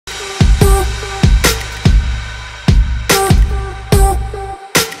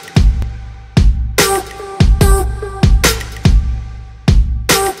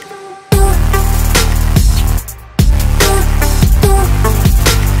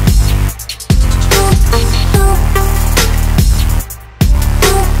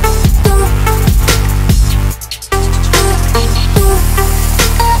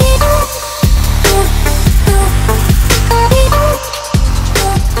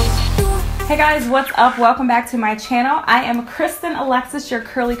Hey guys, what's up? Welcome back to my channel. I am Kristen Alexis, your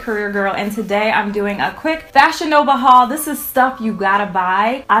curly career girl, and today I'm doing a quick Fashion Nova haul. This is stuff you gotta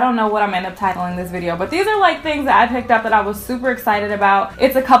buy. I don't know what I'm gonna end up titling this video, but these are like things that I picked up that I was super excited about.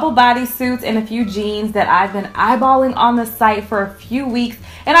 It's a couple bodysuits and a few jeans that I've been eyeballing on the site for a few weeks,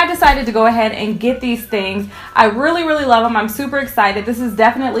 and I decided to go ahead and get these things. I really love them. I'm super excited. This is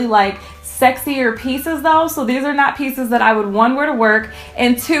definitely like sexier pieces though, so these are not pieces that I would, one, wear to work,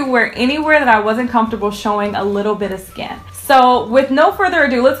 and two, wear anywhere that I wasn't comfortable showing a little bit of skin. So with no further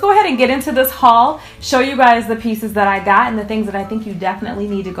ado, let's go ahead and get into this haul, show you guys the pieces that I got and the things that I think you definitely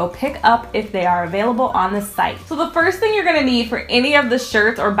need to go pick up if they are available on the site. So the first thing you're gonna need for any of the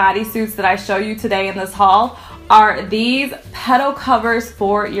shirts or bodysuits that I show you today in this haul are these pedal covers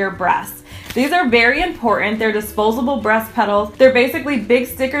for your breasts. These are very important. They're disposable breast pedals. They're basically big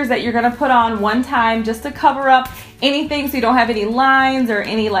stickers that you're gonna put on one time just to cover up anything so you don't have any lines or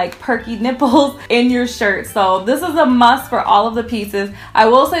any like perky nipples in your shirt. So this is a must for all of the pieces. I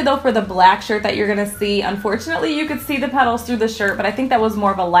will say though, for the black shirt that you're gonna see, unfortunately you could see the pedals through the shirt, but I think that was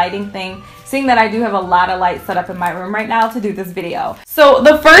more of a lighting thing, seeing that I do have a lot of lights set up in my room right now to do this video. So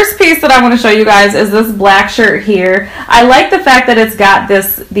the first piece that I want to show you guys is this black shirt here. I like the fact that it's got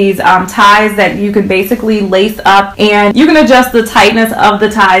these ties that you can basically lace up, and you can adjust the tightness of the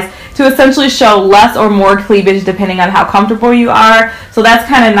ties to essentially show less or more cleavage depending on how comfortable you are. So that's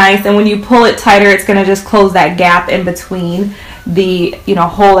kind of nice, and when you pull it tighter, it's going to just close that gap in between the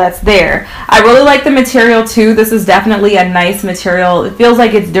hole that's there. I really like the material too. This is definitely a nice material. It feels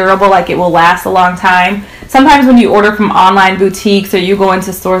like it's durable, like it will last a long time. Sometimes when you order from online boutiques or you go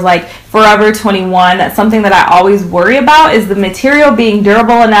into stores like Forever 21, that's something that I always worry about, is the material being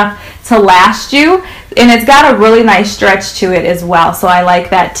durable enough to last you, and it's got a really nice stretch to it as well, so I like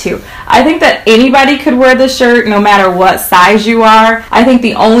that too. I think that anybody could wear this shirt no matter what size you are. I think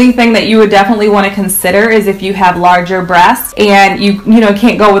the only thing that you would definitely want to consider is if you have larger breasts and you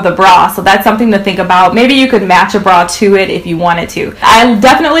can't go with a bra, so that's something to think about. Maybe you could match a bra to it if you wanted to. I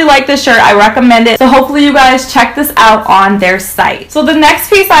definitely like this shirt. I recommend it, so hopefully you guys check this out on their site. So the next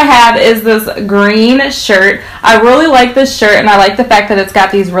piece I have is this green shirt. I really like this shirt, and I like the fact that it's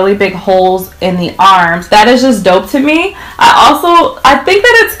got these really big holes in the arms. That is just dope to me. I think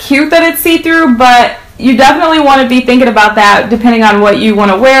that it's cute that it's see-through, but you definitely want to be thinking about that depending on what you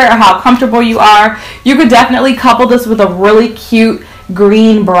want to wear or how comfortable you are. You could definitely couple this with a really cute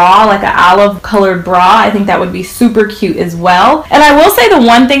green bra, like an olive colored bra. I think that would be super cute as well. And I will say the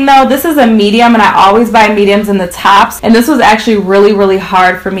one thing though, this is a medium, and I always buy mediums in the tops, and this was actually really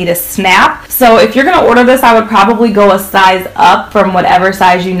hard for me to snap. So if you're gonna order this, I would probably go a size up from whatever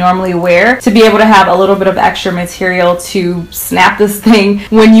size you normally wear to be able to have a little bit of extra material to snap this thing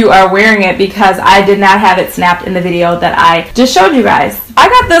when you are wearing it, because I did not have it snapped in the video that I just showed you guys. I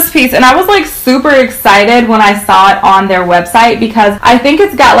got this piece and I was like super excited when I saw it on their website, because I think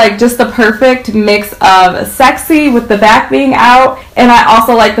it's got like just the perfect mix of sexy with the back being out, and I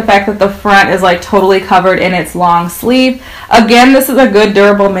also like the fact that the front is like totally covered in its long sleeve. Again, this is a good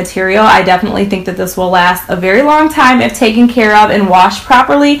durable material. I definitely think that this will last a very long time if taken care of and washed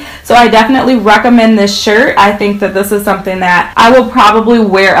properly, so I definitely recommend this shirt. I think that this is something that I will probably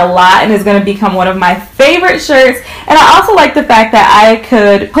wear a lot and is going to become one of my favorite shirts. And I also like the fact that I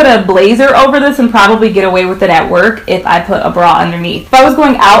could put a blazer over this and probably get away with it at work if I put a bra underneath. If I was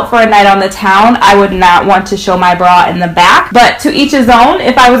going out for a night on the town, I would not want to show my bra in the back, but to each his own.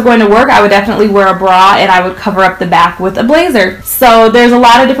 If I was going to work, I would definitely wear a bra and I would cover up the back with a blazer. So there's a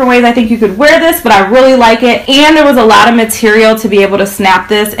lot of different ways I think you could wear this, but I really like it, and there was a lot of material to be able to snap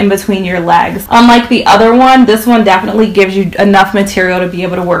this in between your legs. Unlike the other one, this one definitely gives you enough material to be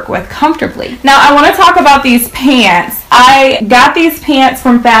able to work with comfortably. Now I want to talk about these pants. I got these pants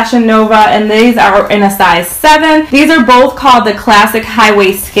from Fashion Nova, and these are in a size 7. These are both called the Classic High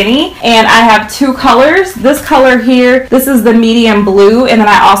Waist Skinny, and I have two colors. This color here, this is the medium blue, and then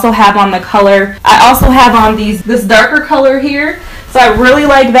I also have on this darker color here. So I really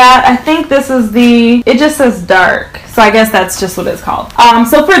like that. I think this is it just says dark, so I guess that's just what it's called.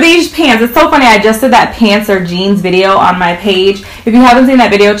 So for these pants, it's so funny, I just did that pants or jeans video on my page. If you haven't seen that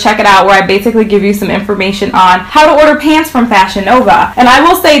video, check it out, where I basically give you some information on how to order pants from Fashion Nova. And I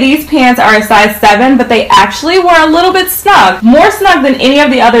will say these pants are a size 7, but they actually were a little bit snug. More snug than any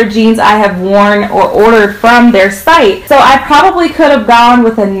of the other jeans I have worn or ordered from their site. So I probably could have gone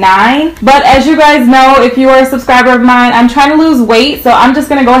with a 9, but as you guys know, if you are a subscriber of mine, I'm trying to lose weight weight, so I'm just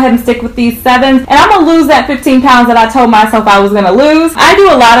gonna go ahead and stick with these 7s, and I'm gonna lose that 15 pounds that I told myself I was gonna lose. I do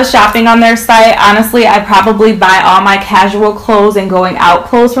a lot of shopping on their site. Honestly, I probably buy all my casual clothes and going out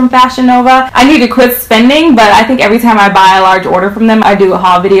clothes from Fashion Nova. I need to quit spending, but I think every time I buy a large order from them, I do a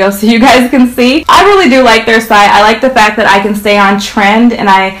haul video so you guys can see. I really do like their site. I like the fact that I can stay on trend and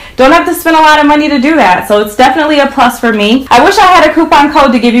I don't have to spend a lot of money to do that, so it's definitely a plus for me. I wish I had a coupon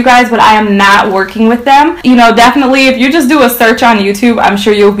code to give you guys, but I am not working with them. You know, definitely if you just do a search on YouTube, I'm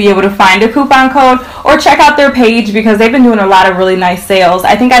sure you'll be able to find a coupon code, or check out their page because they've been doing a lot of really nice sales.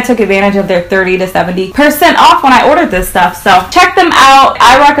 I think I took advantage of their 30 to 70% off when I ordered this stuff, so check them out.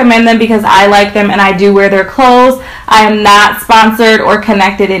 I recommend them because I like them and I do wear their clothes. I am not sponsored or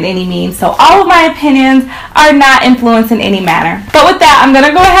connected in any means, so all of my opinions are not influenced in any manner. But with that, I'm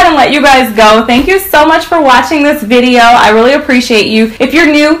gonna go ahead and let you guys go. Thank you so much for watching this video. I really appreciate you. If you're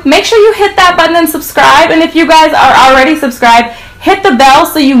new, make sure you hit that button and subscribe, and if you guys are already subscribed, hit the bell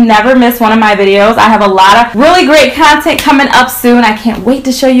so you never miss one of my videos. I have a lot of really great content coming up soon. I can't wait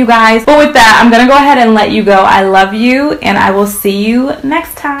to show you guys. But with that, I'm gonna go ahead and let you go. I love you, and I will see you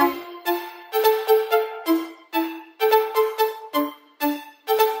next time.